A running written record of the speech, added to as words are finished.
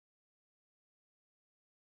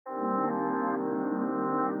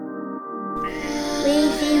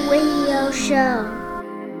Weezy Radio Show.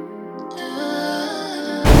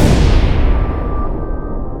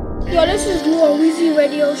 Yo, this is Lou Weezy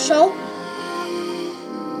Radio Show.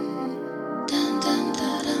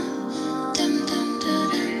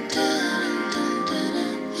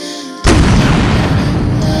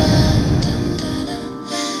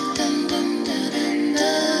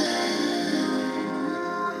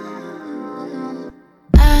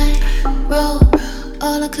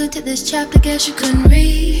 All I could to this chapter, guess you couldn't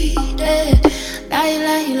read it.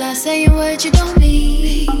 You lie, saying words you don't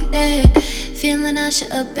mean it. Feeling I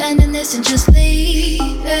should abandon this and just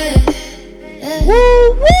leave it.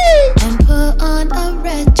 And put on a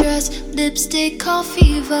red dress, lipstick, call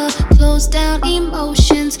fever, close down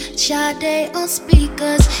emotions, Sade on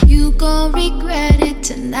speakers. You gon' regret it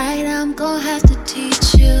tonight. I'm gon' have to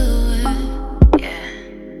teach you.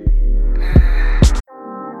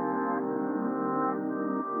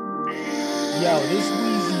 Yo, this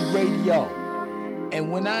Weezy Radio,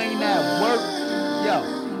 and when I ain't at work, yo,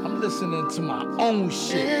 I'm listening to my own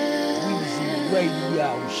shit. Weezy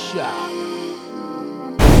Radio Show.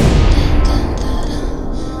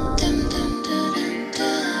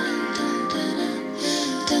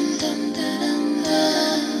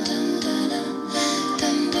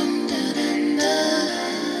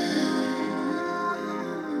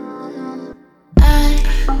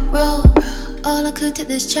 All I could to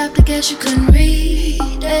this chapter, guess you couldn't read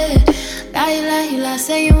it. You lie,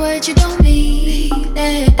 saying words you don't mean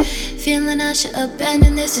it. Feeling I should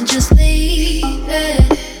abandon this and just leave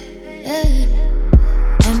it.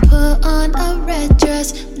 And put on a red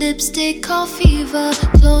dress, lipstick, call fever,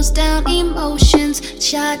 close down emotions,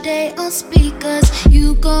 Sade on speakers.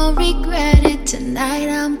 You gon' regret it tonight.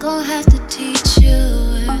 I'm gon' have to teach you.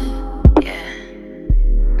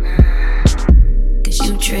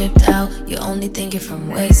 You tripped out, you only thinking from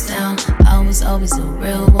waist down. I was always a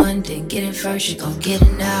real one, didn't get it first, you gon' get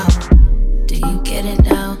it now. Do you get it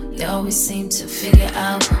now? They always seem to figure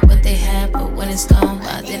out what they had, but when it's gone,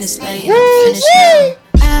 by then it's late and I'm finished now.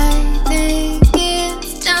 I think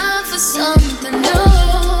it's time for something new.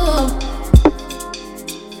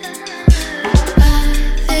 I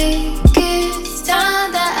think it's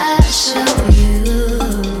time that I show you.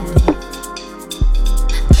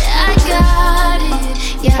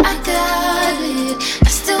 Yeah, I got it, I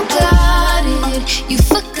still got it, you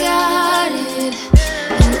forgot it.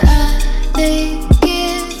 And I think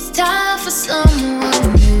it's time for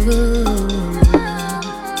someone new.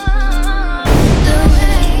 The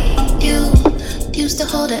way you used to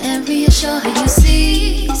hold her and reassure her you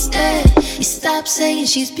ceased it. You stopped saying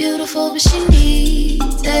she's beautiful but she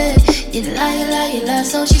needs it. You lie,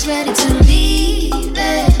 so she's ready to leave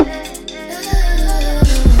it.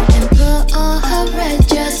 On her red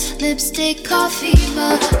dress, lipstick, coffee,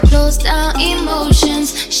 close down emotions,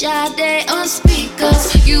 Sade on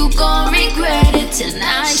speakers. You gon' regret it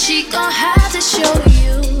tonight. She gon' have to show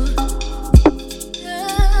you.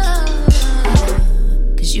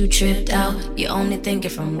 Cause you tripped out, you only thinking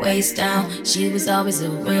from waist down. She was always a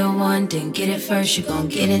real one, didn't get it first, you gon'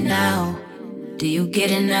 get it now. Do you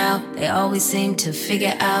get it now? They always seem to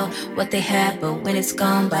figure out what they had, but when it's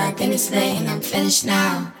gone by, then it's late and I'm finished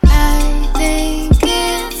now. I think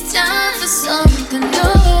it's time for something new.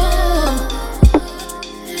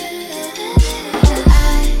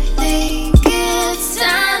 I think it's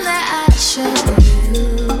time that I show you.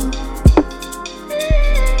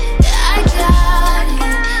 Yeah, I got it,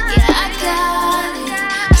 yeah, I got it,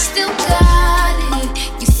 I still got it,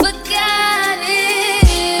 you forgot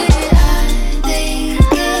it. I think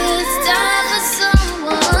it's time for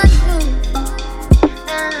someone new.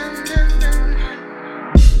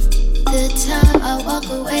 The time I walk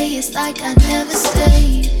away, it's like I never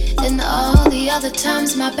stayed. And all the other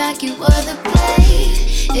times my back, you were the blade.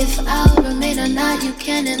 If I'll remain or not, you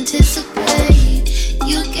can't anticipate.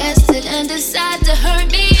 You guessed it and decided to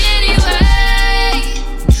hurt me anyway.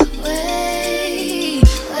 Wait.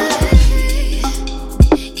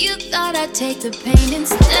 You thought I'd take the pain and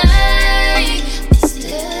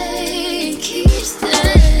keep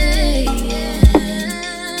staying.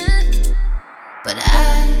 But I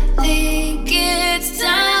think it's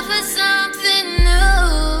time for something new.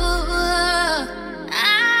 I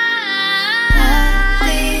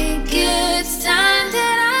think it's time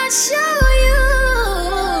that I show you.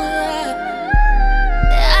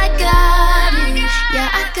 I got it, yeah,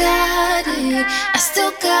 I got it, I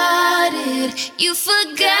still got it, you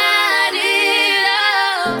forgot it.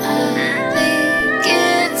 Oh, I think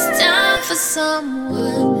it's time for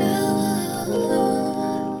someone new.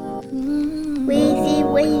 Weezy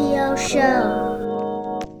Radio Show.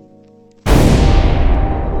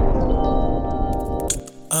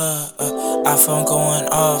 iPhone going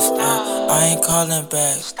off, I ain't calling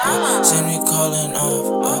back. Send me calling off,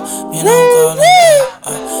 man, I'm calling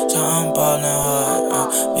back. So I'm ballin'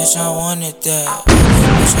 hard, bitch, I wanted that.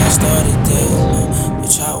 Bitch, I started that,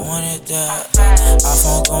 bitch, I wanted that.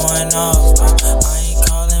 iPhone going off, I ain't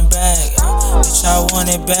calling back. Bitch, I want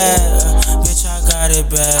it bad, bitch, I got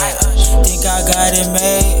it bad. Think I got it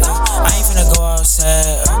made, I ain't finna go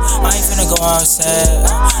outside. I ain't finna go outside,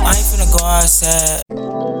 I ain't finna go outside.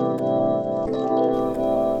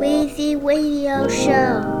 Weezy Radio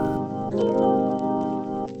Show.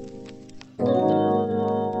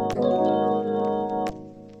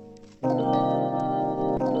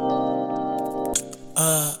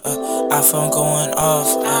 iPhone going off,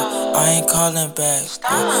 I ain't calling back.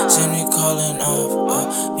 Send me calling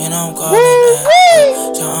off, man, I'm calling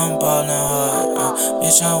that. So I'm ballin' hard,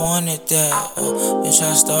 bitch, I wanted that. Bitch,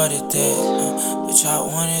 I started that, bitch, I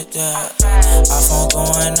wanted that. iPhone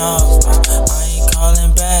going off, I ain't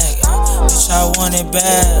calling back. Bitch, I want it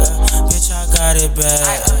bad, bitch, I got it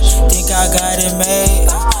bad. Think I got it made,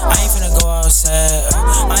 I ain't finna go outside.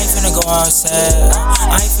 I ain't finna go outside,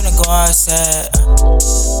 I ain't finna go outside.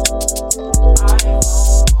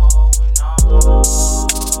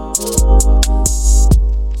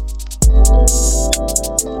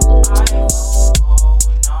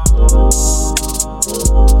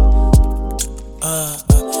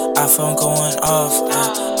 iPhone going off,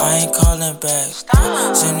 I ain't calling back.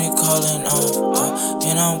 Send me calling off,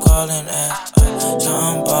 man, I'm calling at. So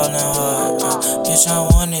I'm ballin' hard, bitch, I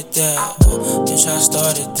wanted that. Bitch, I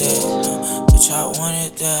started that, bitch, I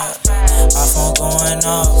wanted that. iPhone going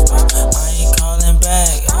off, I ain't calling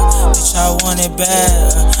back. Bitch, I want it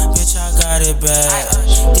bad, bitch, I got it bad.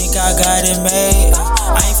 Think I got it made,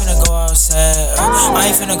 I ain't finna go outside. I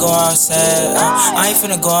ain't finna go outside, I ain't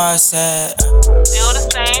finna go outside. Still the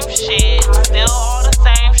same shit, still all the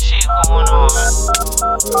same shit going on.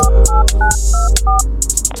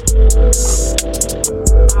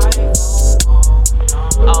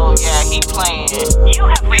 Oh yeah, he playing. You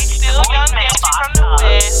have reached still young Nancy from the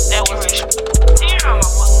West. That was damn, I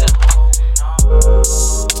fucked up.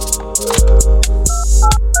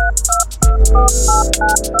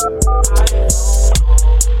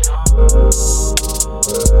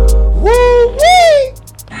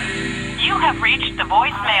 You have reached the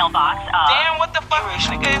voicemail box of... Damn, what the fuck? This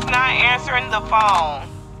nigga is not answering the phone.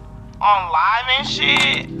 On live and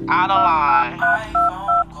shit, out of line.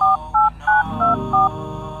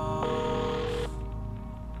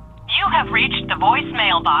 You have reached the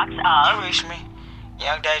voicemail box of... You reached me,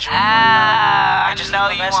 Young Daydream. I just know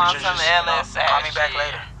you want some LS call me back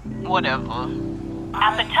later. Whatever.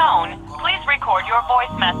 At the tone, please record your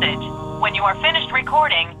voice message. When you are finished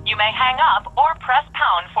recording, you may hang up or press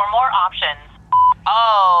pound for more options.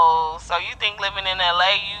 Oh, so you think living in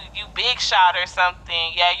LA, you big shot or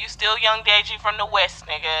something. Yeah, you still Young Deji from the West,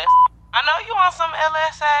 nigga. I know you on some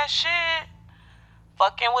LS ass shit.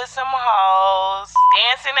 Fucking with some hoes.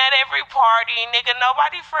 Dancing at every party, nigga,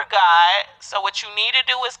 nobody forgot. So what you need to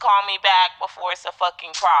do is call me back before it's a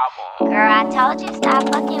fucking problem. Girl, I told you stop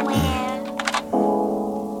fucking with him.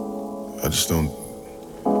 I just don't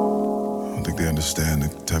think they understand the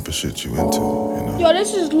type of shit you into, you know? Yo,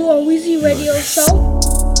 this is Lou on Weezy Radio Show.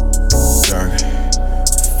 Dirty.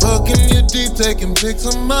 Fucking you deep, taking pics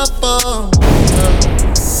on my phone.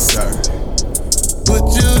 Dirty. Put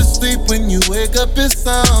you to sleep when you wake up, it's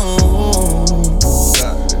on.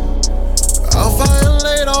 Dirty. I'll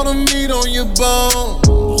violate all the meat on your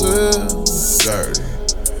bones. Dirty.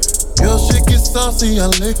 Your shit gets saucy, I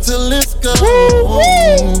lick till it's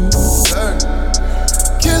gone. Dirty.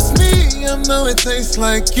 Kiss me, I know it tastes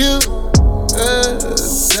like you.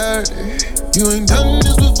 Dirty. You ain't done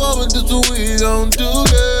this before, but this what we gon' do,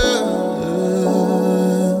 girl.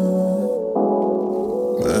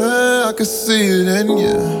 I can see it in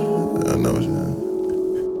you. I know it.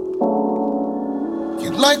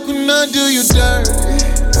 You like when I do you dirty.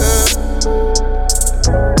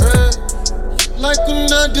 You like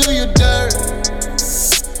when I do you dirty.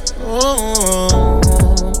 Oh.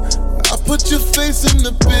 Put your face in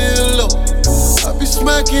the pillow. I be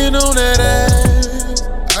smacking on that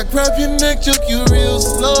ass. I grab your neck, choke you real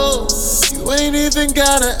slow. You ain't even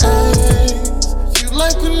gotta ask. You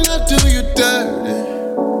like when I do you dirty.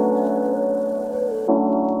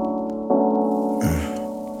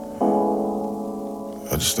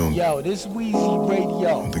 I just don't. Yo, this Weezy I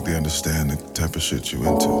Radio. don't think they understand the type of shit you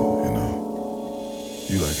into, you know?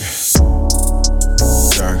 You like it.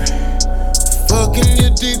 Dirty. Fucking you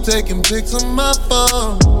deep, taking pics on my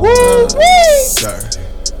phone. Dirty.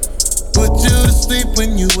 Put you to sleep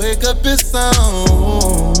when you wake up, it's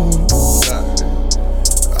on. Dirty.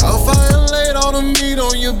 I'll violate all the meat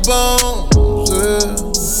on your bones, yeah.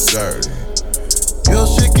 Dirty. Your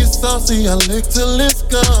shit gets saucy, I lick till it's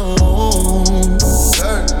gone.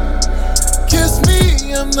 Dirty. Kiss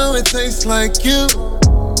me, I know it tastes like you,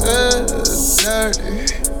 yeah. Dirty.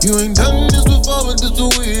 You ain't done this before, but this is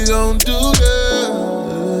what we gon' do, yeah.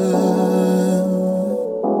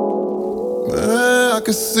 Man, I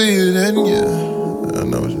can see it in you. I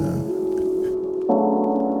know what you're.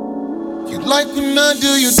 You like when I do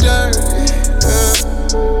you dirty, yeah.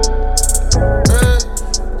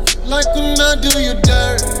 You like when I do you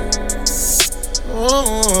dirty.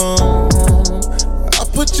 Oh, I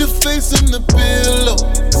put your face in the pillow.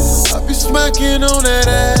 I be smacking on that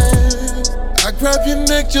ass. I grab your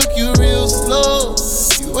neck, choke you real slow.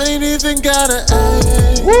 You ain't even gotta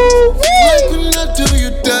ask. Like when I do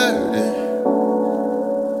you dirty.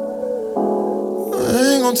 I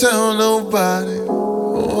ain't gon' tell nobody.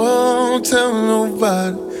 Oh, don't tell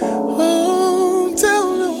nobody. Oh, don't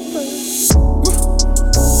tell nobody.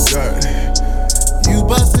 Dirty. You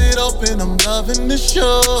bust it open, I'm loving the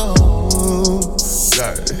show.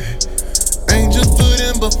 Dirty. Ain't just for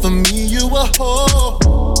them, but for me, you a hoe.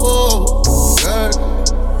 Dirty.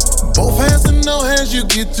 Both hands and no hands, you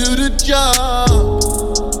get to the job.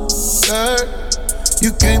 Dirty.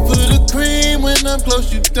 You can't put the cream when I'm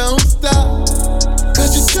close, you don't stop.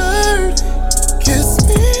 Cause you're dirty. Kiss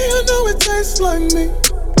me, I know it tastes like me.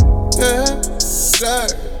 Yeah,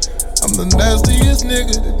 dirty. I'm the nastiest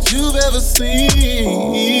nigga that you've ever seen.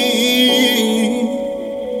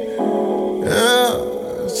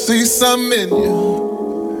 Yeah, see something in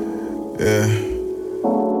you. Yeah.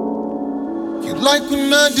 You like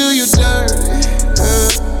when I do you dirty. Yeah.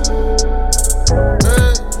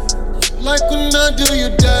 You like when I do you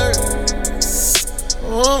dirty.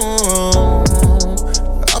 Oh,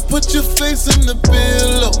 I put your face in the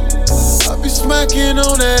pillow. I be smacking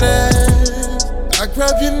on that ass. I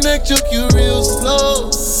grab your neck, choke you real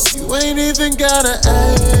slow. You ain't even gotta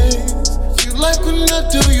ask. You like when I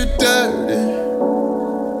do you dirty.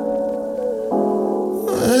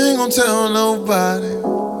 I ain't gon' tell nobody.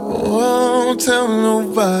 Oh, don't tell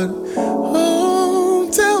nobody. Oh,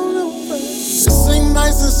 don't tell nobody. This ain't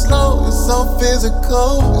nice and slow, it's so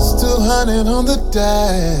physical. It's 200 on the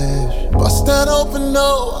dash. Bust that open,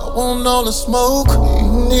 no, I want all the smoke. You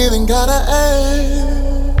ain't even gotta ask.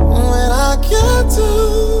 When I get to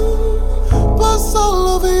bust all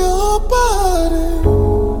over your body.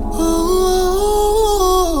 Ooh,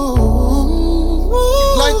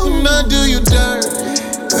 you like when I do you dirty.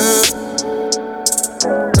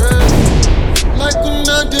 Like when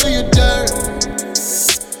I do you dirty.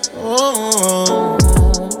 Oh,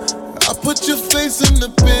 I put your face in the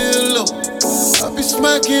pillow. I be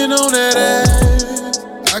smacking on that ass.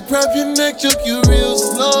 I grab your neck, choke you real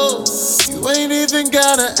slow. You ain't even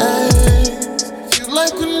gotta ask. You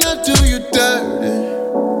like when I do you dirty.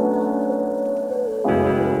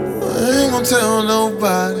 I ain't gon' tell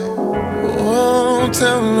nobody. Oh, don't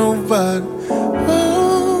tell nobody.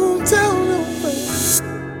 Oh, don't tell nobody.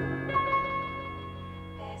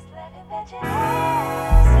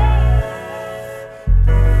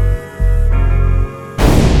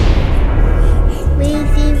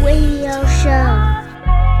 Weezy Radio Show.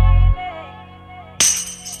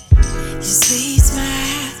 Your sweet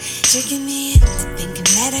smile, tricking me into thinking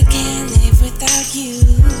that I can't live without you.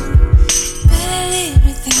 But I live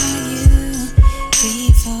without you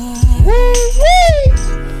before.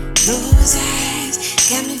 Those eyes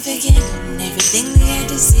got me forgetting everything we had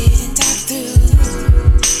to sit and talk through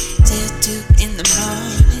till 2 in the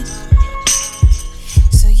morning.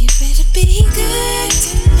 So you better be good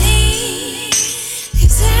to me,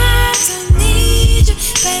 'cause I don't need you,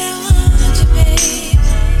 but I want you, baby.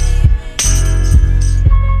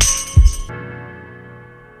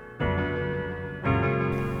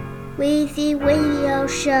 Weezy Radio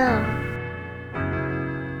Show.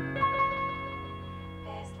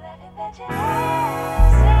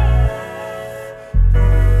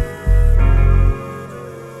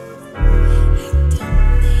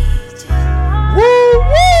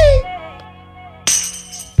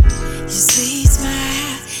 Your sweet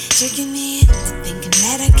smile, tricking me into thinking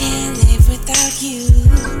that I can't live without you.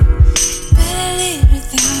 But I live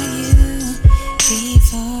without you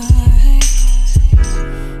before.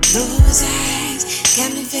 Those eyes got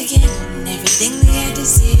me forgetting everything we had to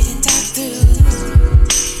sit and talk through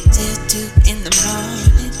till 2 in the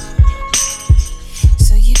morning.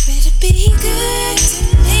 So you better be good to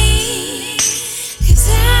me, 'cause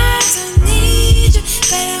I don't need you,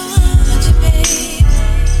 but I want you, baby.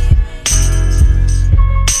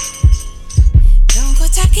 Don't go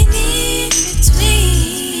talking in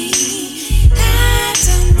between. I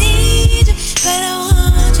don't need you, but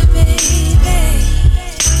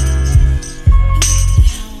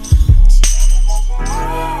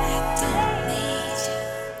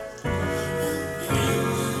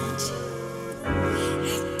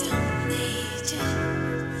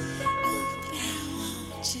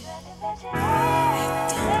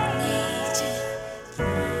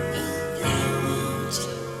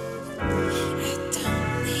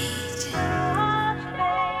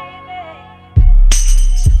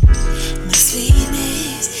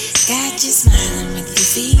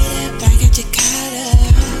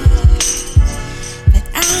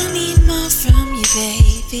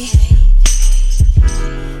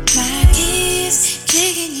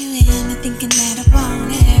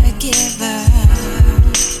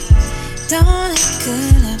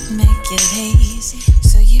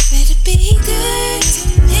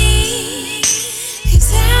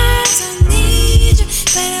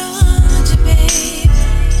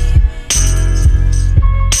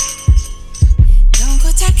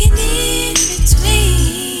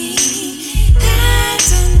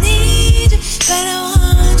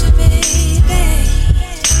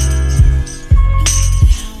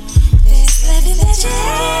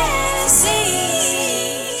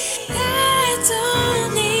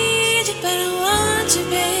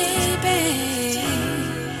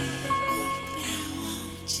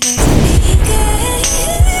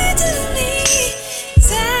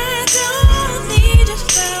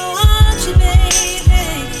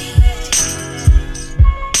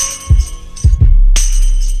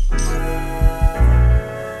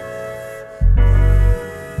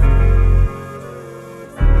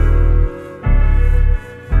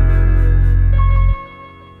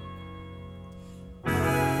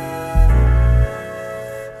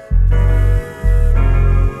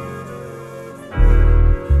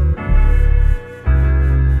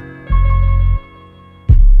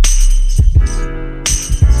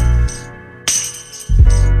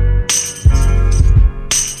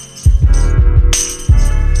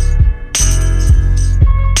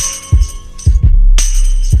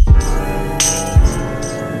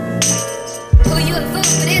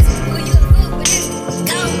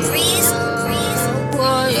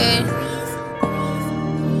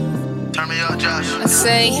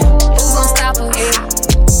say, who gon' stop us?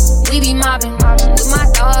 We be mobbing with my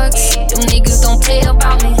dogs. Them niggas don't play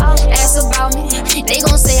about me, ask about me. They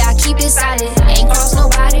gon' say I keep it solid. Ain't cross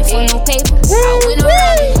nobody for no paper. I went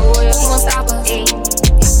around it, who gon' stop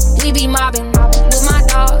us? We be mobbing with my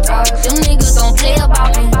dogs. Them niggas don't play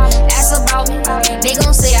about me, ask about me. They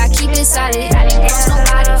gon' say I keep it solid. Ain't cross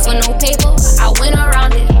nobody for no paper. I went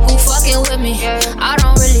around it, who fucking with me? I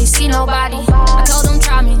don't really see nobody. I told them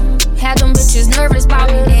try me, had them bitches nervous about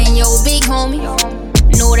me. And yo, big homie,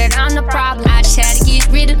 know that I'm the problem. I try to get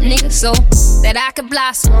rid of niggas so that I could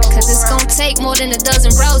blossom. Cause it's gon' take more than a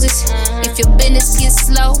dozen roses. If your business gets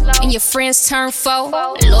slow and your friends turn foe,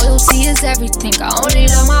 loyalty is everything, I only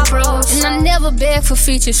love my bros. And I never beg for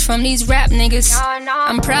features from these rap niggas.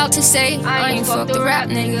 I'm proud to say I ain't fuck the rap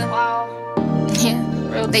nigga.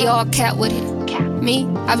 Yeah, they all cat with it. Me,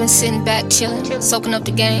 I've been sitting back chillin', soaking up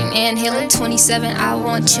the game and healing. 27, I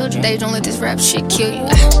want children. They don't let this rap shit kill you.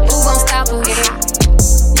 Who gon' stop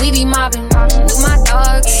us? We be mobbing with my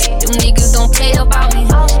dogs. Them niggas don't play about me,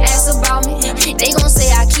 ask about me. They gon'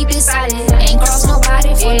 say I keep it solid. Ain't cross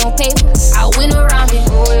nobody for no paper. I went around it,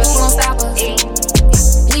 who gon' stop us?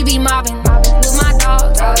 We be mobbing with my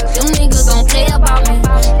dogs. Them niggas don't play about me,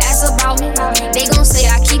 ask about me. They gon' say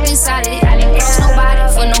I keep it solid. Ain't cross nobody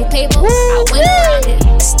for no paper. I went around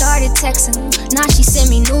it. Started texting, now she send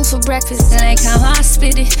me news for breakfast. And like how I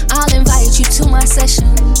spit it, I'll invite you to my session.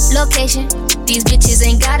 Location, these bitches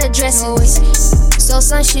ain't got addresses. So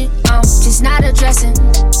some shit, just not addressing.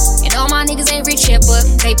 And all my niggas ain't rich yet, but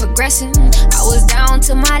they progressing. I was down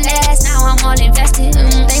to my last, now I'm all invested.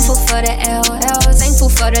 Thankful for the LLs, thankful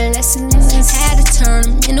for the lessons. Had to turn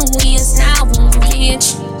them into wins, now I want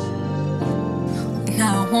revenge.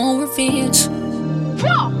 Now I want revenge.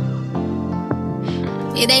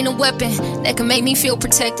 It ain't a weapon that can make me feel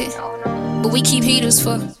protected, but we keep heaters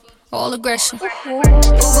for all aggression. Who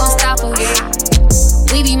gon' stop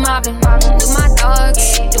us? We be mobbing with my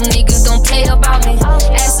dogs. Them niggas don't play about me,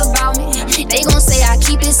 ask about me. They gon' say I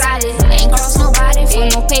keep it solid. Ain't cross nobody for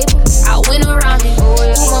no paper. I went around it, who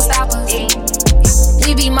gon' stop us?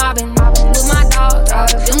 We be mobbing with my dogs.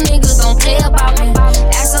 Them niggas don't play about me,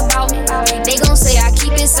 ask about me. They gon' say I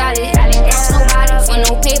keep it solid. Ain't cross nobody for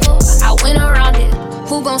no paper. I went around it.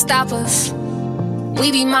 Who gon' stop us?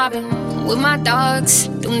 We be mobbing with my dogs.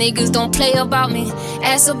 Them niggas don't play about me,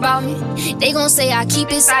 ask about me. They gon' say I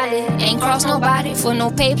keep it solid. Ain't cross nobody for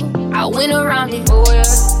no paper. I went around it.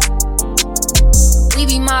 We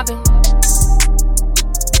be mobbing.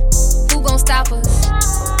 Who gon' stop us?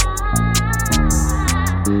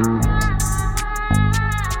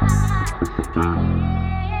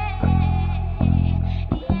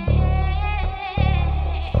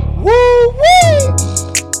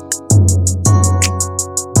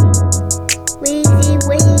 Weezy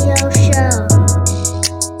Radio Show.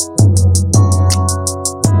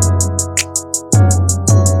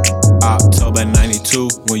 October 92,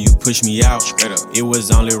 when you pushed me out, it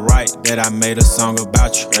was only right that I made a song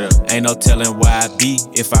about you. Ain't no telling where I'd be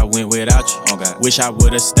if I went without you. Wish I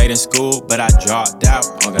would've stayed in school, but I dropped out.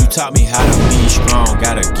 You taught me how to be strong,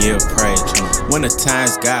 gotta give praise. When the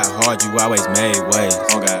times got hard, you always made ways.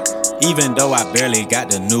 Even though I barely got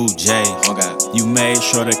the new J, you made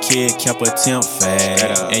sure the kid kept a temp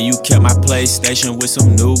fast. And you kept my PlayStation with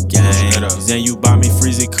some new games. Then you bought me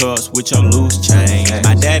Freezy cups with your loose chain.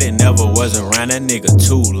 My daddy never was around, that nigga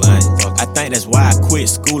too lame. I think that's why I quit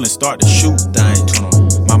school and started to shoot things.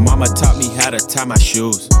 My mama taught me how to tie my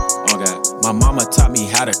shoes. My mama taught me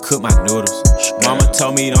how to cook my noodles. Mama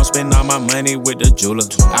told me don't spend all my money with the jeweler.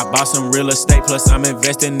 I bought some real estate, plus I'm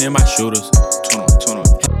investing in my shooters.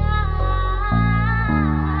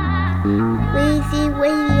 Weezy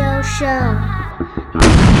Radio Show.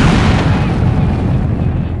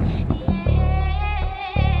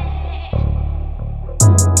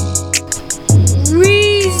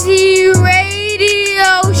 Weezy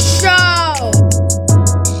Radio Show.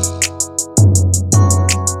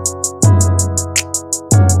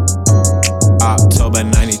 October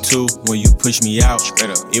 92, when you pushed me out,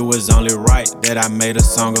 it was only right that I made a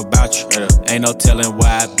song about you. Ain't no telling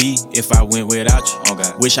where I'd be if I went without you.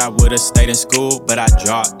 Wish I would've stayed in school, but I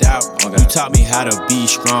dropped out. You taught me how to be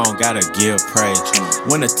strong, gotta give praise.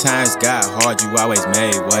 When the times got hard, you always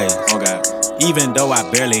made ways. Even though I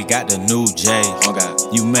barely got the new J,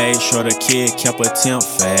 you made sure the kid kept a temp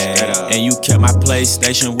fast. And you kept my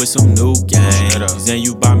PlayStation with some new games. Then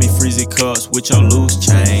you bought me Freezy cups with your loose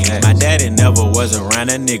chain. My daddy never was around,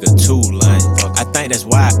 that nigga too lame. I think that's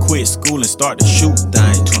why I quit school and started to shoot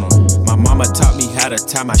things. My mama taught me how to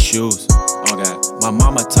tie my shoes. My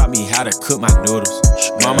mama taught me how to cook my noodles.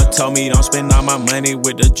 Mama told me don't spend all my money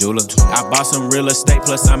with the jeweler. I bought some real estate,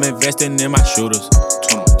 plus I'm investing in my shooters.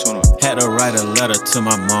 Had to write a letter to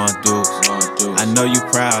my mom, dude. I know you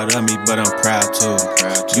proud of me, but I'm proud too.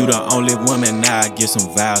 You the only woman now I get some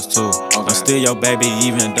vows to. I'm still your baby,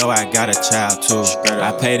 even though I got a child too.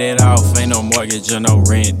 I paid it off, ain't no mortgage or no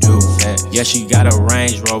rent due. Yeah, she got a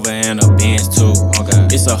Range Rover and a Benz too.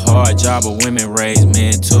 It's a hard job, but women raise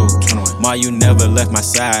men too. Ma, you never left my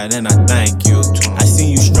side, and I thank you. I seen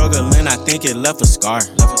you struggling, I think it left a scar.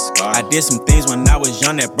 I did some things when I was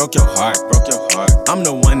young that broke your heart. I'm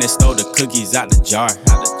the one that stole the cookies out the jar.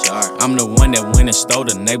 I'm the one that went and stole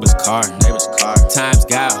the neighbor's car. Times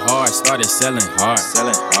got hard, started selling hard.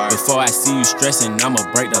 Before I see you stressing, I'ma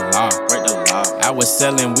break the law. I was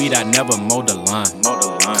selling weed, I never mowed the lawn.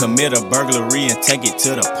 Commit a burglary and take it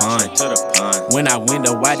to the pond. When I went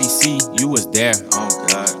to YDC, you was there.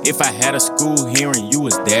 If I had a school hearing, you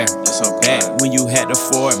was there. Back when you had the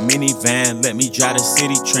Ford minivan, let me drive the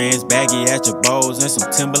city trends, baggy at your bows and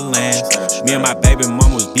some Timberlands. Me and my baby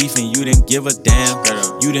mom was beefing, you didn't give a damn.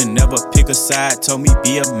 You didn't never pick a side, told me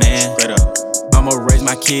be a man. I'ma raise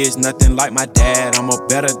my kids, nothing like my dad. I'm a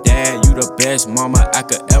better dad, you the best mama I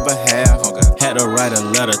could ever have. Had to write a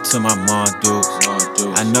letter to my mom, dude.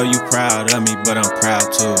 I know you proud of me, but I'm proud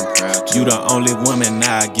too. You the only woman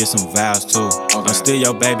now I get some vows too. I'm still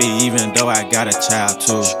your baby, even though I got a child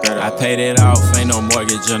too. I paid it off, ain't no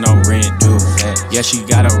mortgage or no rent due. Yeah, she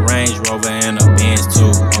got a Range Rover and a Benz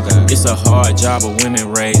too. It's a hard job, but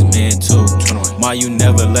women raise men too. Ma, you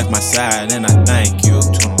never left my side, and I thank you.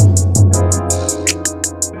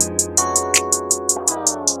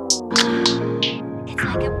 It's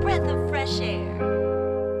like a breath of fresh air.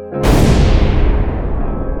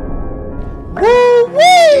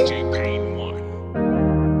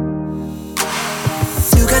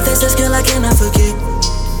 You got that skill I cannot forget,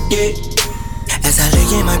 yeah. As I lay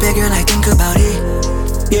in my bed, girl, I think about it,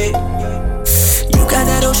 yeah. You got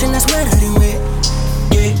that ocean that's wetter than wet,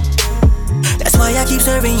 yeah. That's why I keep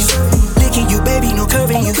serving you, licking you, baby, no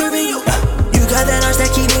curving you. You got that arch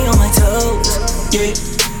that keep me on my toes, yeah.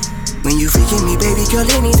 When you freaking me, baby girl,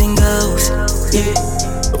 anything goes, yeah.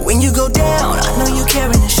 When you go down, I know you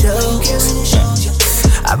carrying the show.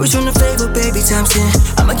 I return the favor, baby, times 10.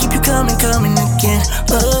 I'ma keep you coming again,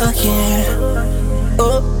 again.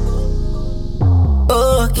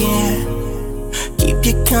 Again. Keep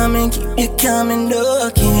you coming again.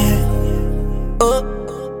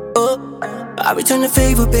 I return the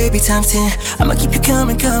favor, baby, times 10. I'ma keep you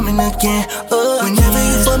coming again. Whenever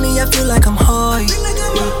you for me, I feel like I'm high.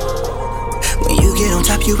 When you get on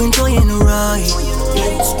top, you enjoying the ride.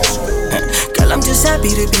 Girl, I'm just happy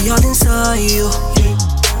to be all inside you.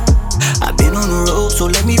 I've been on the road, so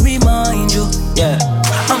let me remind you, yeah.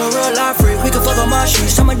 I'm a real life freak, we can fuck on my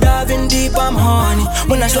sheets. I'ma dive in deep, I'm horny.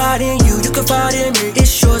 When I slide in you can find in me.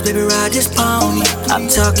 It's yours, baby, ride this pony. I'm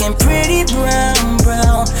talking pretty brown,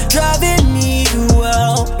 driving me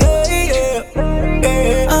wild, yeah,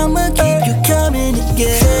 yeah. I'ma keep you coming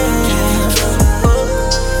again.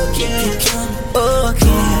 Keep you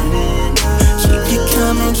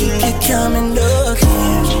coming again.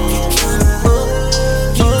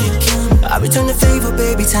 I return the favor,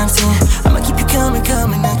 baby, times 10. I'ma keep you coming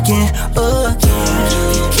again, again. Keep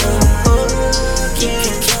you coming again.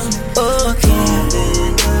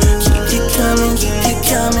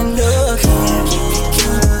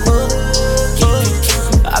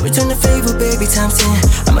 I return the favor, baby, times 10.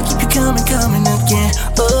 I'ma keep you coming again,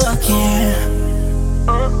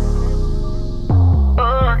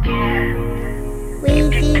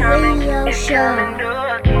 Weezy Radio Show.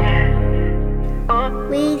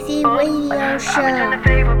 Weezy Radio Show.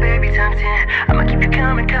 I'ma keep you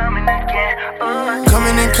coming again.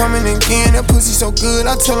 Coming again, that pussy so good,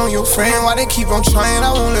 I tell on your friend. Why they keep on trying, I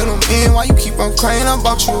won't let them in. Why you keep on crying, I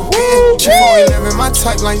bought you a pen. She 4'11", my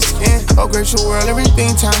type like skin. Upgrade your world,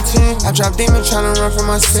 everything time 10. I drop demon tryna run from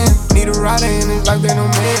my sin. Need a rider in it like they no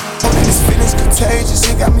man. Hope this feeling's contagious,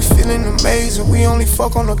 it got me feeling amazing. We only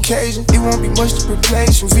fuck on occasion, it won't be much to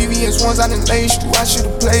replace you. VVS ones I done laced you, I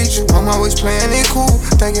should've played you. I'm always playing it cool,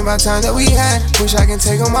 thinking about time that we had. Wish I can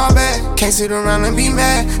take on my back, can't sit around and be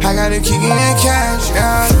mad. I gotta kick it in cash,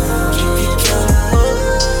 yeah.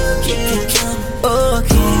 Keep you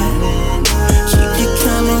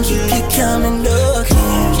coming again.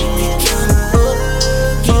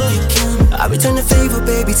 I return the favor,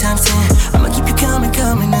 baby, times 10. I'ma keep you coming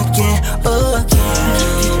again,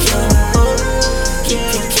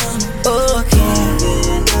 Keep you coming again.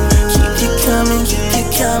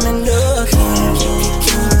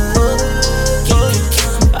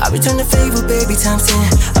 I return the favor, baby, times 10.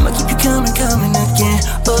 I'ma keep you coming again.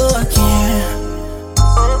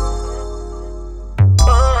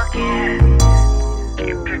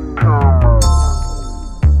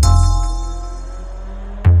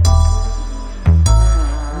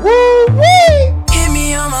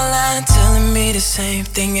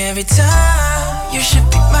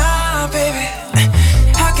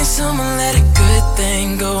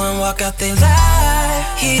 thing, go and walk out their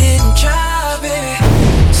life. He didn't try, baby.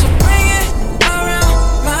 So bring it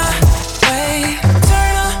around my way.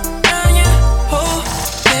 Turn around your whole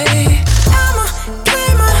day. I'ma play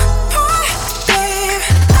my part, babe.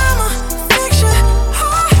 I'ma fix your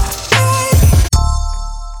heart, babe.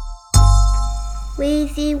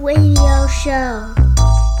 Weezy Radio Show.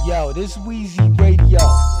 Yo, this Weezy Radio.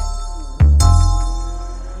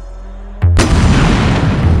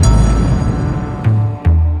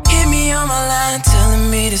 Telling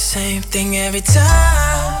me the same thing every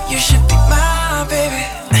time. You should be my baby.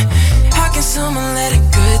 How can someone let a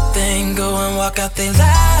good thing go and walk out their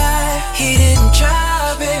life? He didn't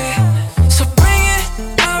try, baby. So bring it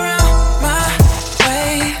around my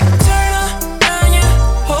way. Turn around your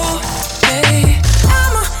whole day.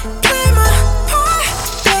 I'ma play my part,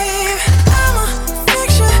 babe. I'ma fix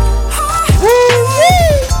your heart.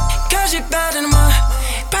 Girl, she bad in the mud.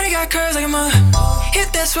 Body got curves like a mud. Hit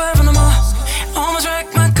that swerve on the mud. Almost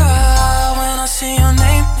wrecked my car when I see your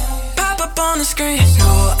name pop up on the screen.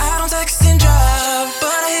 No, I don't text and drive,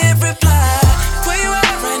 but I hit reply. Where you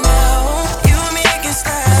at right now? You and me can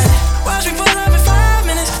slide. Watch me pull up in 5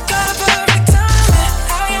 minutes. Got a perfect timing.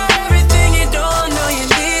 I got everything you don't know you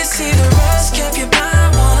need. See the rest kept you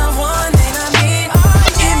blind. One of one thing I need.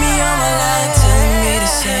 Hit me on my line, telling me the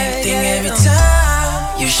same thing every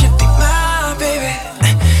time. You should be my baby.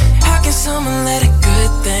 How can someone let a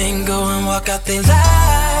good thing go and walk out their life?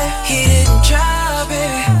 He didn't try,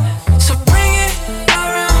 baby. So bring it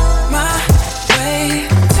around my way.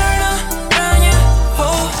 Turn around your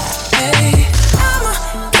whole day. I'ma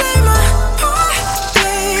play my part,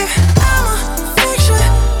 babe. I'ma fix your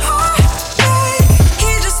heart, babe. He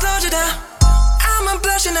just slowed you down. I'm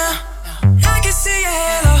blushing now. I can see your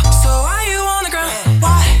halo. So why you on the ground?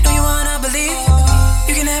 Why do you wanna believe?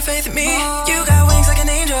 You can have faith in me. You got wings like an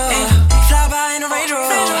angel. Fly by in a Range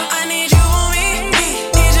Rover. I need you on me.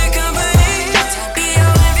 Need your company. Be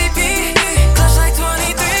your MVP. Clutch like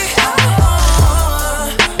 23.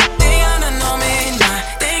 They got nothing on me, nah.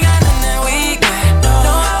 They got nothing that we got. No.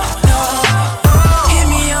 Hit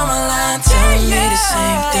me on my line, telling me the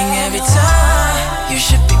same thing every time. You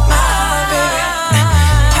should be my baby.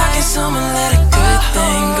 How can someone let a good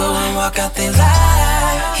thing go and walk out their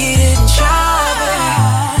life? He didn't try, baby.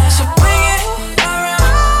 So bring it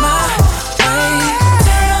around my way.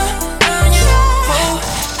 Turn around your whole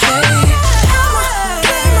day. I'ma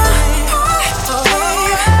play my part,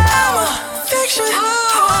 babe. I'ma fix your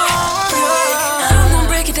heart, babe. I'm gon'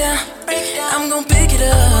 break it down. I'm gon' pick it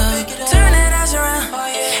up. Turn that ass around.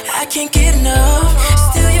 I can't get enough.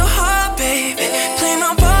 Steal your heart, baby. Play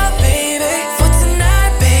my part, baby. For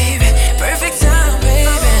tonight, baby. Perfect time, baby.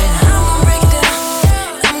 I'm gon' break it down.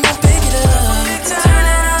 I'm gon' pick it up. Turn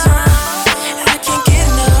that ass around. I can't get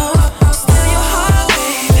enough. Steal your heart,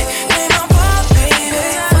 baby. Play my part, baby.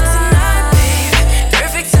 For tonight, baby.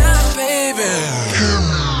 Perfect time, baby.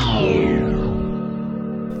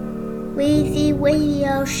 Weezy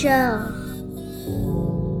Radio Show.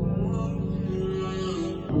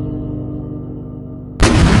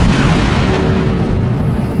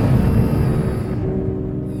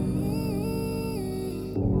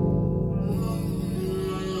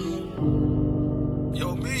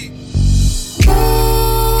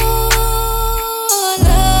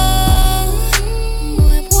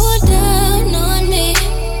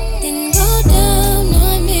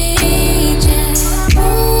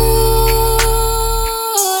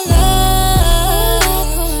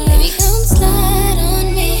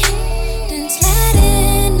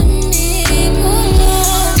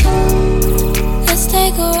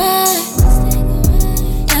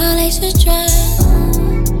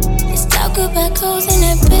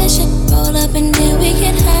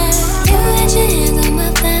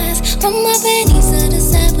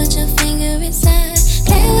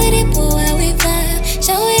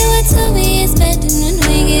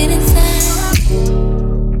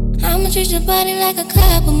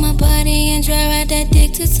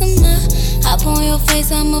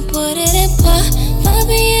 I'ma put it in park.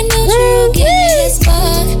 Bobby and neutral, give me that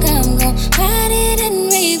spark. I'm gon' ride it in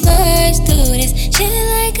reverse. Do this shit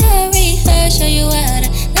like a rehearse. Show you how to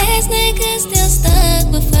last night got still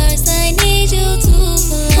stuck. But first I need you to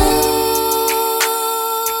fall.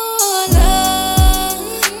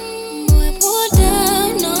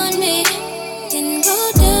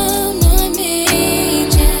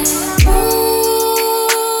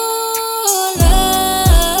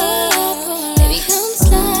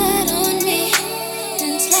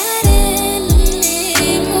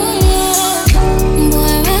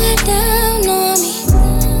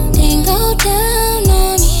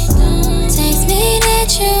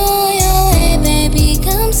 That you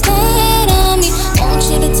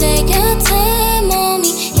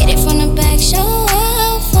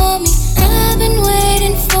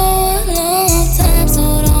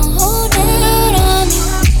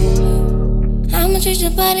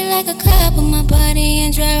me like a cop on my body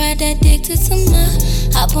and dry ride that dick to some more.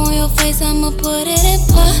 Hop on your face, I'ma put it in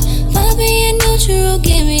park. For being neutral,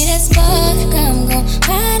 give me that spark. I'm gon'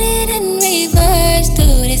 ride it in reverse. Do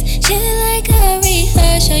this shit like a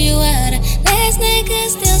rehearse. Show you how the last nigga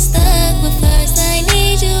still stuck. But first I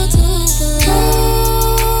need you to pull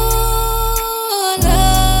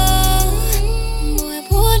up. Boy,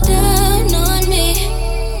 pull down on me.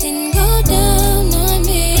 Then go down on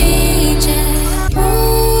me. Just pull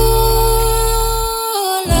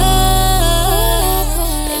up.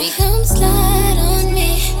 Baby, come slide on me.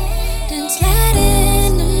 Then slide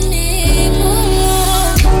in on me. Pull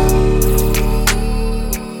up.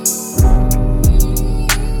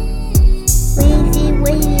 Weezy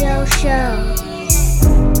Radio Show.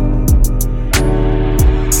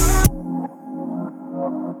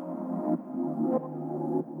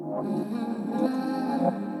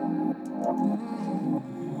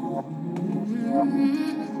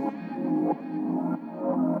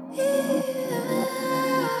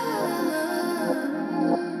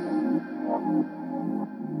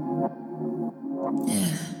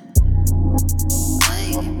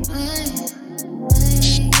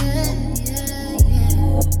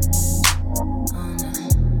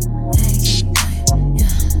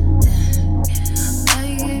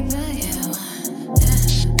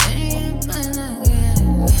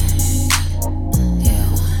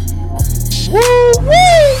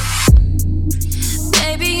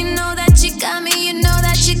 Baby, you know that you got me, you know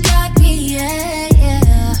that you got me, yeah,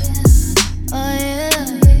 yeah. Oh yeah,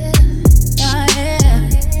 oh yeah.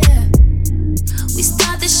 We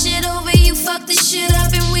start the shit over, you fuck the shit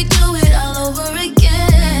up, and we do it all over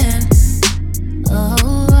again. Oh,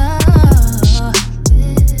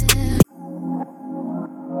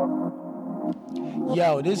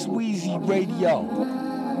 Yo, this Weezy Radio.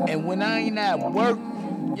 And when I ain't at work,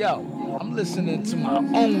 yo, I'm listening to my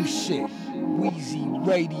own shit. Weezy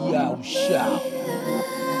Radio Show.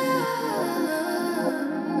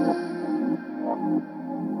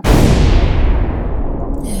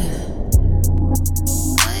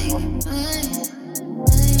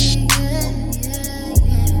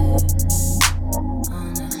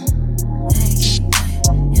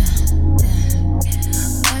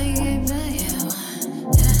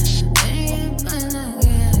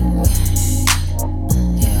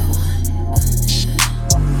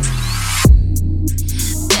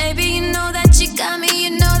 baby, you know that you got me, you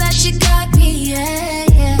know that you got me, yeah,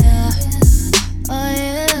 yeah. Oh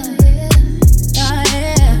yeah, oh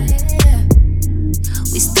yeah.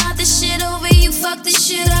 We start the shit over, you fuck the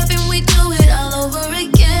shit up, and we do it all over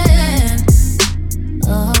again.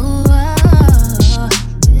 Oh,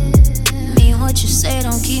 mean what you say,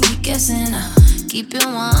 don't keep me guessing. Keep it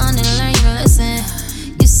 100, learn your lesson.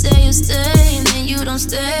 You say you stay, and then you don't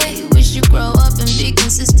stay. Wish you grow up and be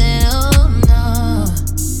consistent. Oh no,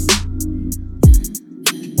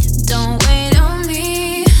 don't wait on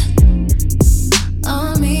me,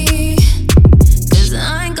 cause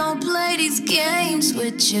I ain't gon' play these games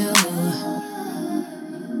with you.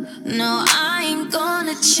 No, I ain't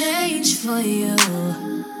gonna change for you.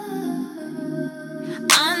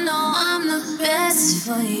 I know I'm the best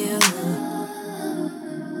for you.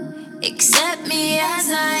 Accept me as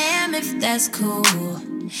I am if that's cool.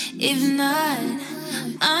 If not,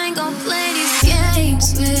 I ain't gon' play these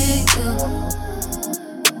games with you.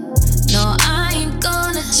 No, I ain't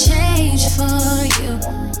gonna change for you.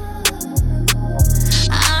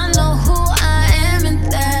 I know who I am and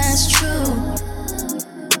that's true.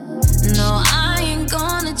 No, I ain't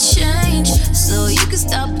gonna change, so you can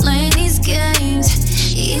stop playing these games.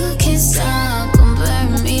 You can stop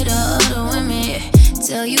comparing me to other women, yeah.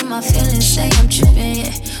 Tell you my feelings, say I'm tripping,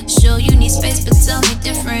 yeah. Show you need space, but tell me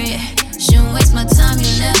different, yeah. Shouldn't waste my time,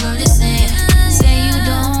 you never listen, yeah. Say you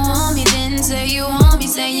don't want me, then say you want me.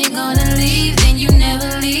 Say you're gonna leave, then you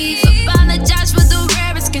never leave. Apologize for the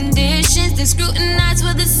rarest conditions, then scrutinize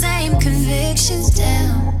for the same convictions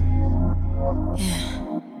down. Yeah,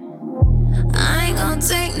 I ain't gon'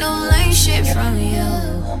 take no lame shit from you.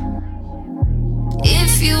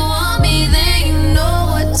 If you want me, then you know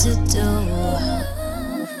what to do.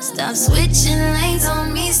 Stop switching lanes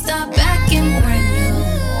on me, stop acting brand new.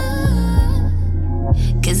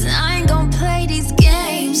 Cause I ain't gon' play these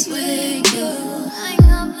games with you.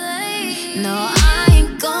 No, I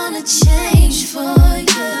ain't gonna change for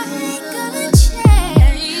you.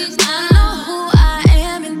 I know who I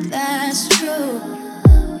am and that's true.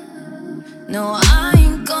 No, I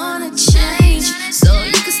ain't gonna change, so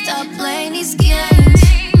you can stop playing these games.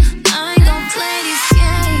 I ain't gon' play these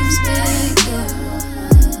games with you.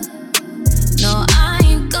 No, I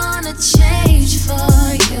ain't gonna change for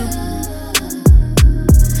you.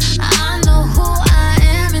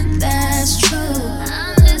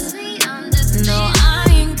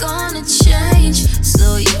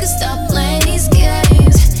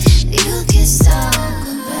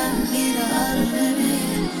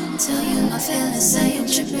 feeling, say I'm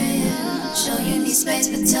tripping. Show you need space,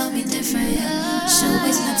 but tell me different. Show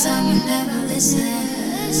waste my time, you never listen.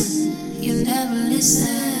 You never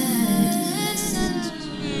listen.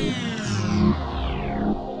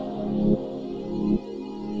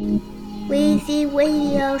 Weezy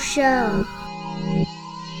Radio Show.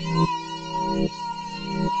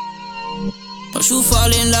 Don't you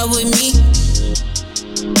fall in love with me?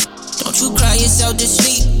 Don't you cry yourself to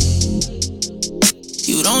sleep?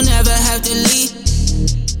 You don't ever have to leave.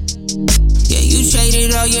 Yeah, you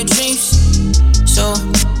traded all your dreams. So,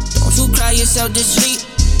 don't you cry yourself to sleep?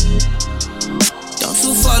 Don't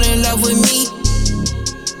you fall in love with me?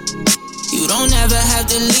 You don't ever have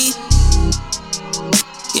to leave.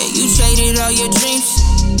 Yeah, you traded all your dreams.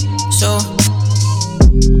 So,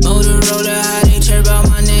 Motorola, how they care about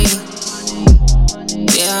my name.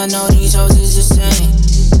 Yeah, I know these hoes is the same.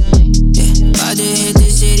 Yeah, about to hit the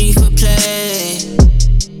city for play.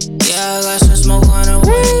 Yeah, I got some smoke on the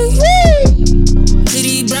way.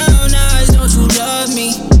 Pretty brown eyes, don't you love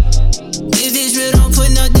me? If it's real, don't put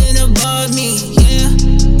nothing above me. Yeah,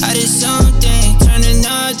 I did something, turn to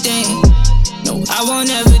nothing. No, I won't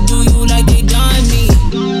ever do you like they done me.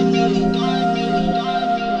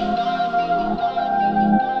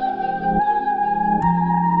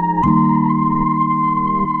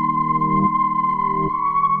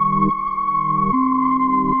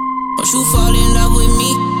 Don't you fall in love with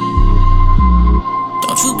me?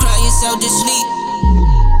 Don't you cry yourself to sleep?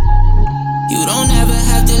 You don't ever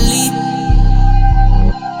have to leave.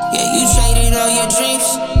 Yeah, you traded all your dreams.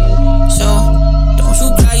 So, don't you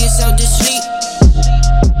cry yourself to sleep?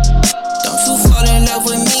 Don't you fall in love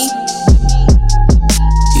with me?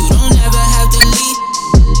 You don't ever have to leave.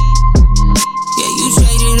 Yeah, you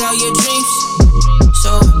traded all your dreams.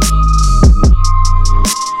 So,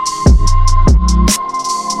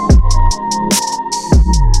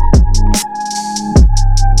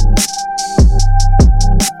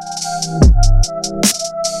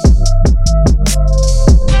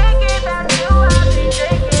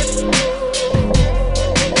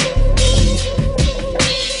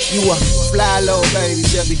 little baby,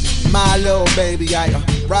 just be my little baby. I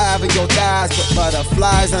ride in your thighs, put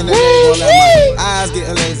butterflies under there. Won't let my eyes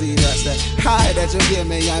get lazy. That's that high that you give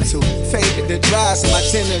me. I'm too fake to drive, so my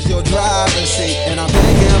tennis your driver's seat. And I'm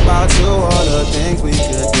thinking about you, all the things we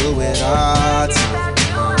could do with our time.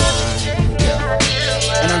 Yeah.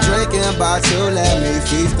 And I'm drinking about you, let me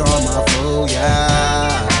feast on my food,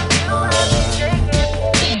 yeah.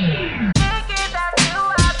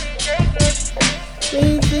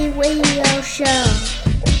 Weezy Radio Show.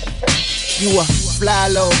 You a fly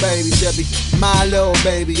little baby, just be my little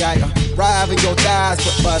baby. I ride in your thighs,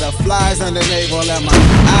 put butterflies underneath. Won't let my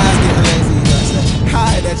eyes get lazy. That's the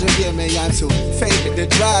high that you give me. I'm too fake to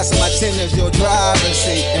drive, so my tennis your driver's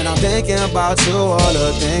seat. And I'm thinking about you, all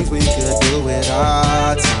the things we could do with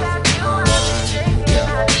our time.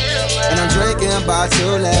 Yeah. And I'm drinking about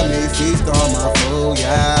you, let me feast on my food,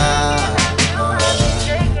 yeah.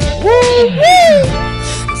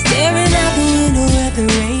 Staring out the window at the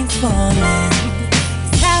rain falling.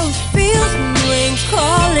 It's how it feels when you ain't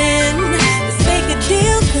calling. Let's make a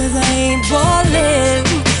deal cause I ain't ballin'.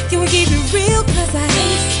 Can we keep it real cause I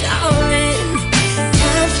ain't stalling.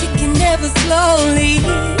 Time's ticking ever slowly.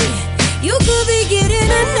 You could be getting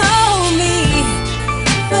to know me,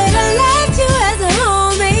 but I liked you as a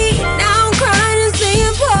homie. Now I'm crying and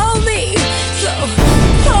saying pull me. So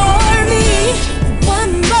pour me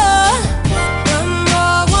one more.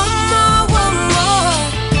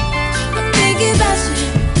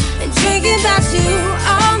 About you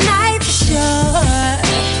all night for sure.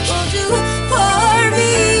 Won't you pour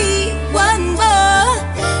me one more,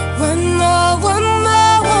 one more, one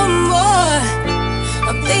more, one more?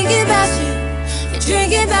 I'm thinking about you and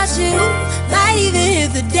drinking about you. Might even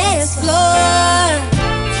hit the dance floor.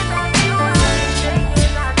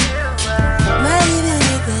 Might even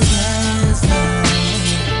hit the dance floor.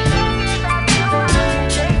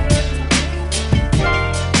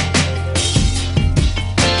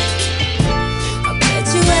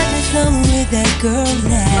 With that girl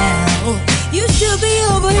now, you should be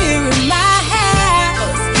over here in my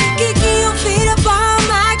house, kicking your feet up on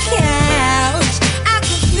my couch. I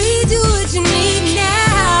can feed you what you need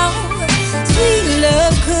now. Sweet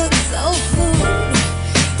love, cook soul food.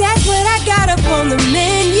 That's what I got up on the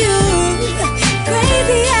menu.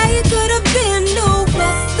 Crazy how you could have been. No,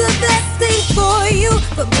 what's the best thing for you?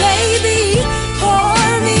 But baby, pour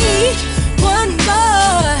me one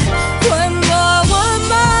more, one more, one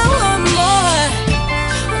more.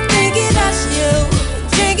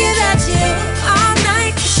 Drinking about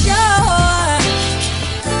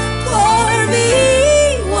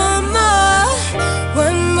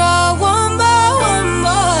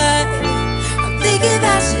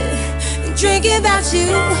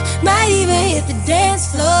hit the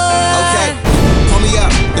dance floor. Okay, pull me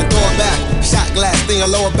up, then throw it back. Shot glass, then your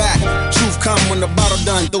lower back. Truth come when the bottle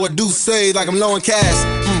done. Throw a deuce like I'm low in cash.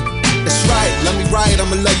 That's right, love me right,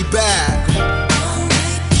 I'ma love you back.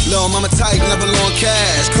 Lil' mama tight, never low in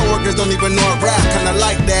cash. Coworkers don't even know I rap. Kinda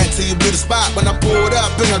like that till you blew the spot. When I pulled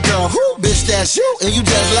up, and a girl, who? Bitch, that's you, and you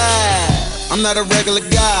just laugh. I'm not a regular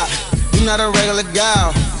guy, you not a regular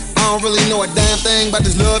gal. I don't really know a damn thing about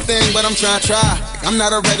this little thing, but I'm trying to try. I'm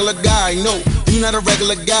not a regular guy, no, you not a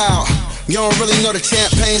regular gal. You don't really know the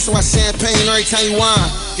champagne, so I champagne every time you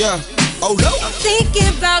whine. Yeah, oh no. I'm thinking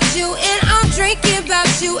about you and I'm drinking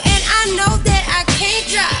about you, and I know that I can't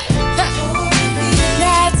drive.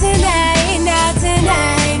 Not tonight, not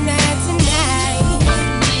tonight, not tonight.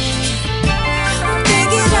 I'm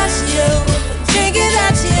thinking about you, thinking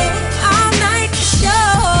about you all night for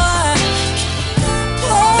sure.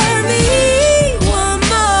 For me, one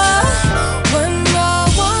more, one more,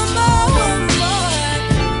 one more, one more.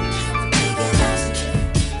 Thinking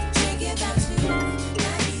about you,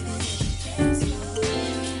 not even dance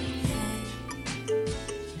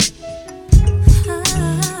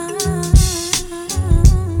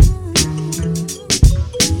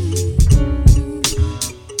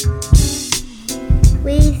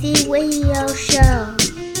Weezy Radio Show.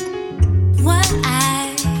 What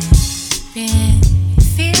I've been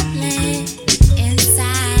feeling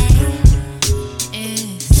inside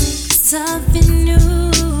is something new.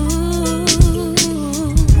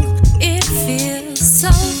 It feels so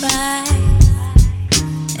right.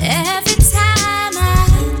 Every time I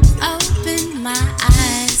open my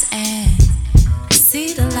eyes and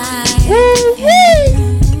see the light,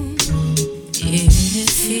 it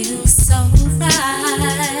feels so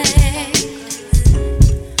right.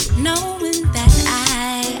 Knowing that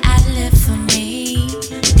I live for me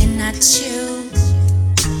and not you.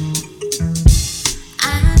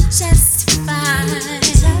 I'm just fine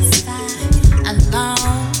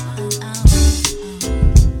alone.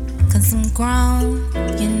 'Cause I'm grown,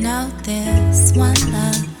 you know there's one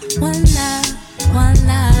love, one love, one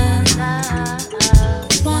love,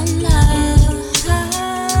 one love.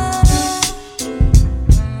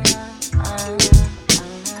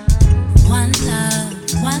 One love,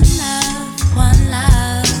 one love, one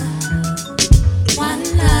love, one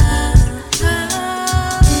love.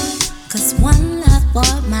 'Cause one love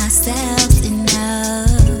for myself's enough.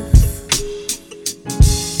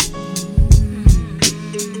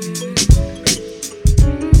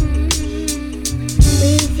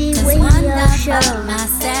 Weezy 'Cause one Radio love for Show.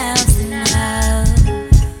 myself's enough.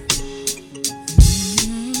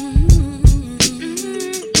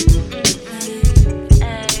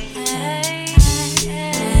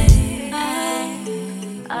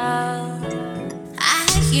 I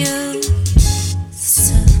used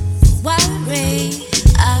to worry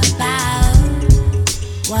about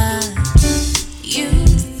what you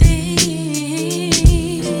think.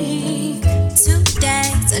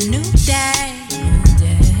 Today's a new day,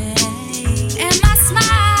 and my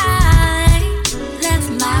smile left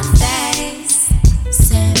my face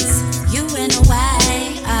since you went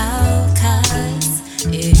away. Oh, 'cause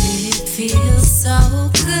it feels so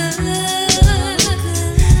good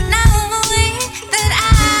knowing that I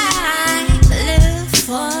live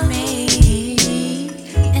for me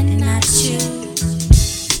and not you.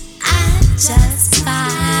 I'm just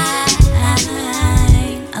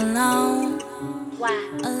fine alone. Why?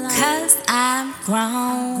 'Cause I'm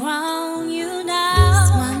grown, you know.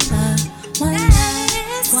 One love, one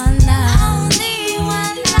love, one love. Only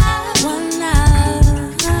one love, one love.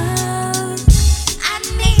 I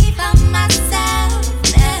need for myself.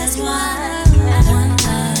 There's one love, one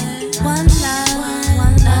love, one love,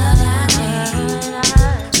 one love.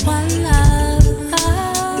 One love.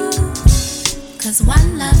 'Cause one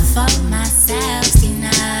love for myself's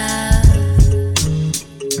enough.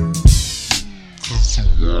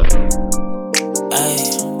 Ay,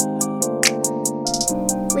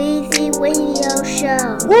 Weezy Radio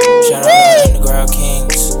Show. shout out to the Underground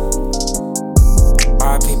Kings.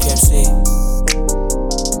 RIP Pimp C.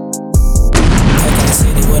 Back in the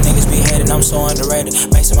city where niggas be hated, I'm so underrated.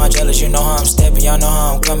 Make some jealous, you know how I'm stepping, y'all know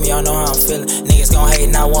how I'm coming, y'all know how I'm feeling. Niggas gon' hate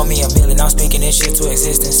and I want me a million. I'm speaking this shit to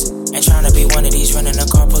existence. Ain't tryna be one of these running a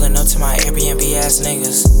car, pulling up to my Airbnb ass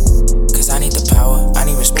niggas. 'Cause I need the power, I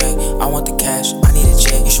need respect, I want the cash, I need a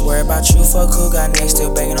check. You should worry about you, fuck who got next,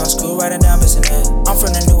 still begging on school, writing down business. I'm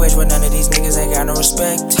from the new age where none of these niggas ain't got no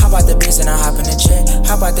respect. How about the biz and I hop in the jet?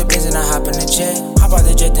 How about the biz and I hop in the jet? How about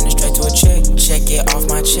the jet then it's straight to a check? Check it off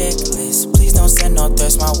my checklist. Please don't send no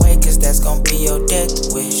thirst my way, 'cause that's gon' be your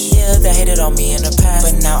death wish. Yeah, they hated on me in the past,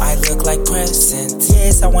 but now I look like present.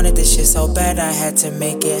 Yes, I wanted this shit so bad I had to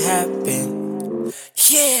make it happen.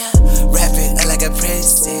 Yeah, rap it like a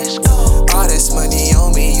president. All this money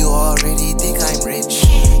on me, you already think I'm rich.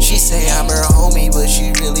 She say I'm her homie, but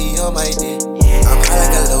she really on my dick. I'm high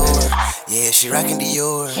like a lord, yeah, she rockin'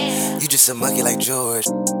 Dior. You just a monkey like George.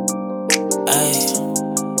 Ayy.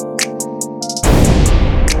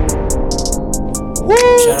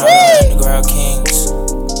 Shout out to Underground Kings.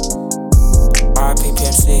 RP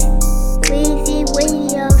PMC. Weezy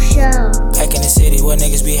Radio Show. Back in the city where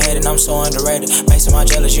niggas be hating, I'm so underrated. Makes my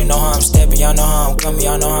jealous, you know how I'm stepping, y'all know how I'm coming,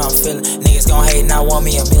 y'all know how I'm feeling. Niggas gon' hate and I want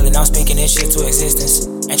me a million. I'm speaking this shit to existence.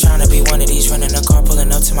 Ain't tryna be one of these running a car,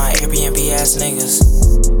 pulling up to my Airbnb ass niggas.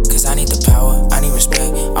 Cause I need the power, I need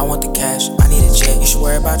respect, I want the cash, I need a jet. You should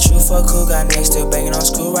worry about you, fuck who got next, still banging on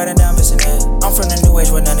school, writing down Bissonette. I'm from the new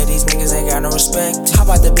age where none of these niggas ain't got no respect.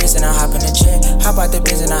 Hop out the biz and I hop in the jet, hop out the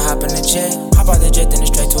biz and I hop in the jet. Hop out the jet then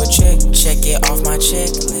it's straight to a check, check it off my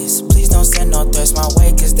checklist. Please don't send no threats my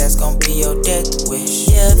way, cause that's gon' be your death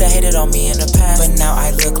wish. Yeah, they hated on me in the past, but now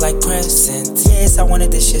I look like present. Yes, I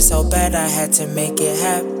wanted this shit so bad, I had to make it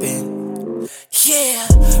happen. Yeah,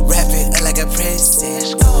 rap it like a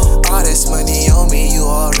president. All this money on me, you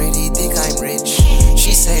already think I'm rich.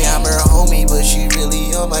 She say I'm her homie, but she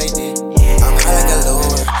really on my dick. I'm high like a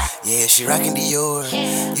lord, yeah, she rockin' Dior.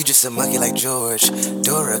 You just a monkey like George.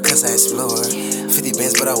 Dora, cause I explore. 50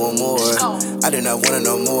 bands, but I want more. I do not wanna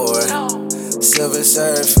know more. Silver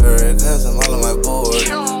Surfer, cause I'm all on my board.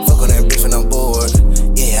 Fuck on that bitch when I'm bored.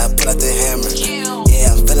 Yeah, I pull out the hammer.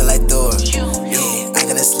 Yeah, I'm feeling like Thor. Yeah, I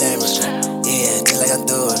got a slammer. Yeah, just like a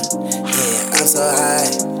Thor. Yeah, I'm so high,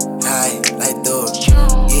 like Thor.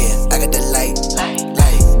 Yeah, I got the light,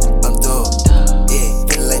 I'm Thor. Yeah,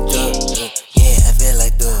 feeling like Thor. Yeah, I feel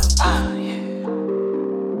like Thor.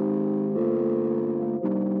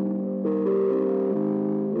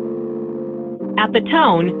 At the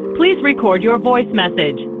tone, please record your voice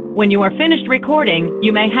message. When you are finished recording,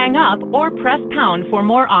 you may hang up or press pound for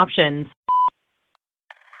more options.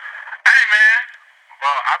 Hey man,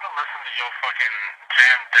 bro, I've been listening to your fucking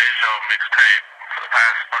Jam Dejo mixtape for the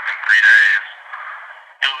past fucking 3 days.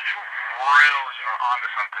 Dude, you really are onto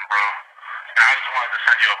something, bro. And I just wanted to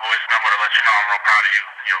send you a voice memo to let you know I'm real proud of you,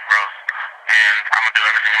 your growth. And I'm gonna do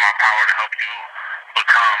everything in my power to help you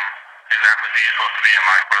become exactly who you're supposed to be in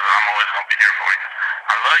life, brother. I'm always gonna be here for you.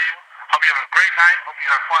 I love you. Hope you have a great night. Hope you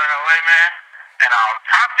have fun in LA, man. And I'll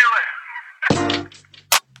talk to you later.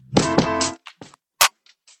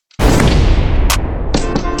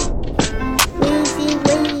 Weezy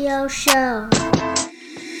Radio Show.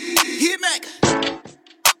 Hit Mac.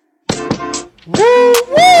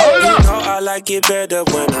 You know I like it better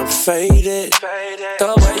when I'm faded.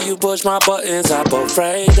 The way you push my buttons, I'm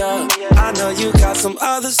afraid of. I know you got some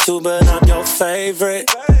others too, but I'm your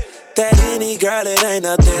favorite. That any girl, it ain't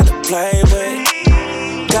nothing to play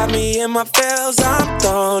with. Got me in my feels, I'm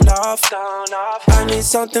thrown off. I need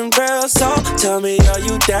something real, so tell me, are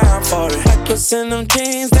you down for it? Like what's in them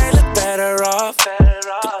jeans, they look better off.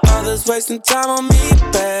 The others wasting time on me,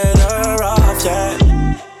 better off, yeah.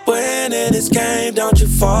 When in this game, don't you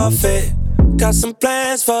forfeit. Got some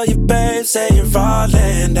plans for you, babe, say you're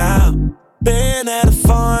rolling out. Been at a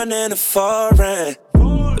foreign and a foreign.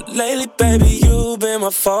 But lately, baby, you been my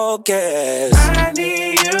focus. I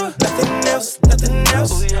need you, nothing else, nothing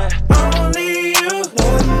else. Only you, no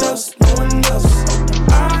one else, no one else.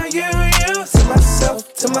 Are you,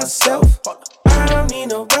 to myself. I don't need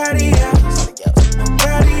nobody else,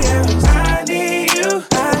 nobody else. I need you,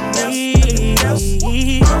 I need you.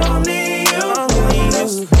 Only you, no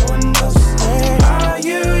one else. Are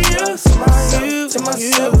you, to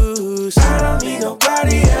myself. I don't need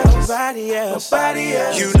nobody else, nobody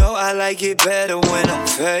else. You know I like it better when I'm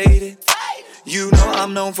faded. You know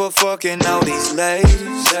I'm known for fucking all these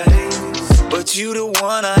ladies. But you the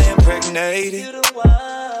one I impregnated.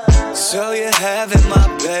 So you're having my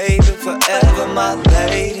baby, forever my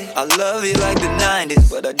lady. I love you like the 90s,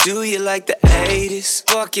 but I do you like the 80s.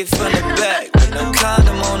 Fuck it from the back, with no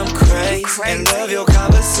condom on them crazy. And love your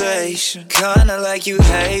conversation, kinda like you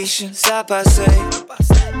Haitian. Stop, I say,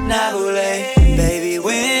 Nabule. Baby,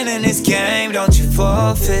 win in this game, don't you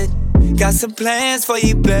forfeit. Got some plans for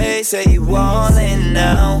you, babe, say you wallin'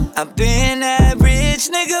 now. I've been that rich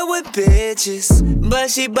nigga with bitches, but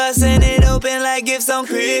she bustin' it open like gifts on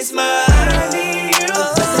Christmas. I need you,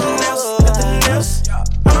 nothing else,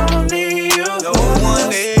 only you, no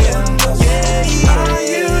one else. Yeah,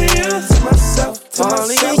 you, to myself,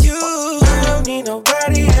 only you. I don't need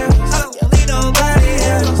nobody else, I don't need nobody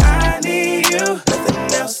else. I need you,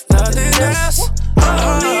 nothing else, only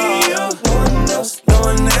you, no one else, no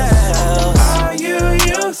one else. Are you,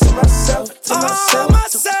 to myself, I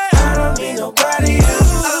don't need nobody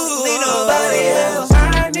else, I don't need nobody else.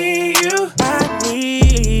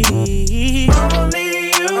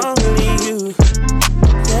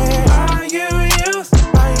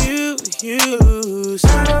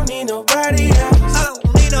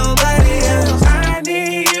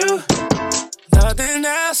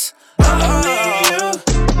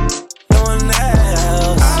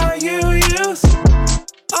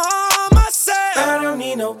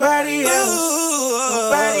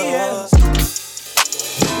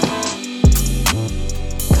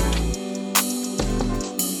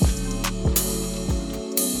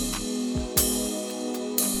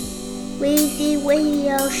 Weezy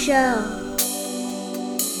Radio Show.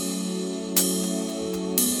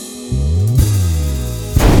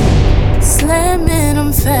 Slamming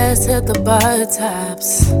them fast at the bar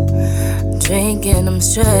tops, drinking them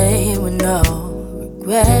straight with no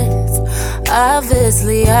regrets.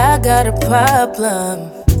 Obviously I got a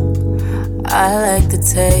problem, I like the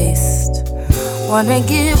taste. Wanna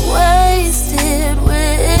get wasted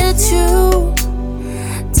with you.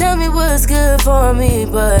 Tell me what's good for me,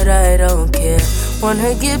 but I don't care.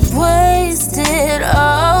 Wanna get wasted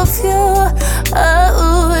off you.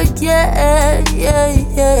 Oh, yeah, yeah,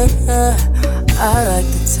 yeah. I like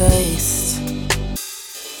the taste.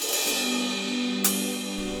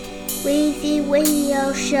 Weezy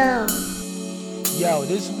Radio Show. Yo,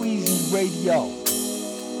 this Weezy Radio.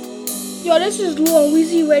 Yo, this is Lou on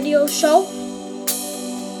Weezy Radio Show.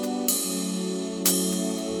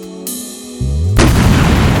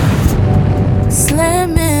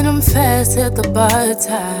 Slamming them fast at the bar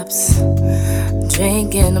tops,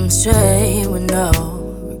 drinking them straight with no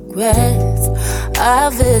regrets.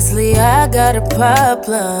 Obviously I got a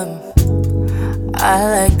problem, I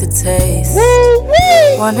like the taste.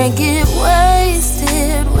 Wanna get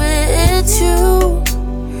wasted with you.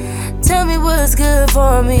 Tell me what's good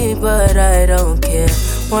for me, but I don't care.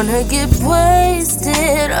 Wanna get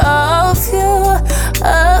wasted off you.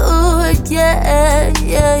 Oh, yeah,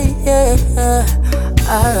 yeah, yeah.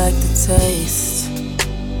 I like the taste.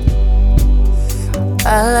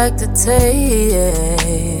 I like the taste.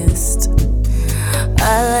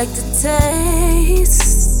 I like the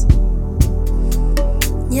taste.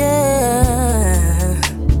 Yeah.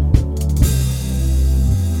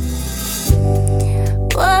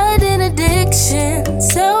 What an addiction,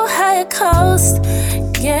 so high cost.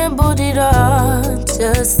 Gambled it all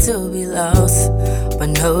just to be lost. But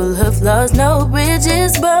no love lost, no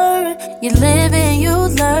bridges burned. You live and you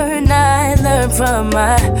learn. I learned from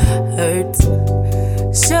my hurts.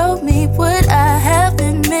 Show me what I have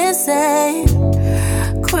been missing.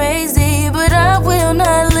 Crazy, but I will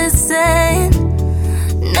not listen.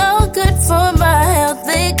 No good for my health,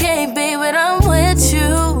 they can't be when I'm with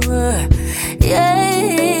you.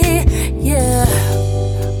 Yeah, yeah.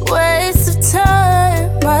 Waste of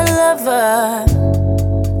time, my lover.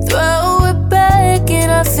 Throw it back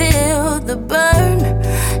and I feel the burn.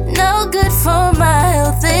 No good for my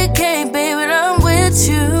health, it can't be when I'm with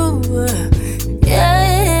you.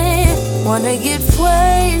 Yeah, wanna get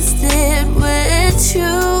wasted with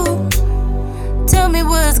you. Tell me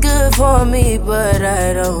what's good for me, but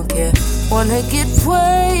I don't care. Wanna get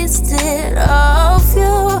wasted off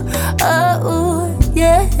you. Oh,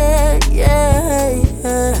 yeah, yeah,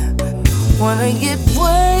 yeah. Wanna get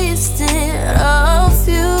wasted off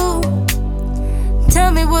you.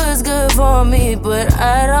 Tell me what's good for me, but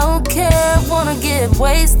I don't care. Wanna get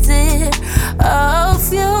wasted off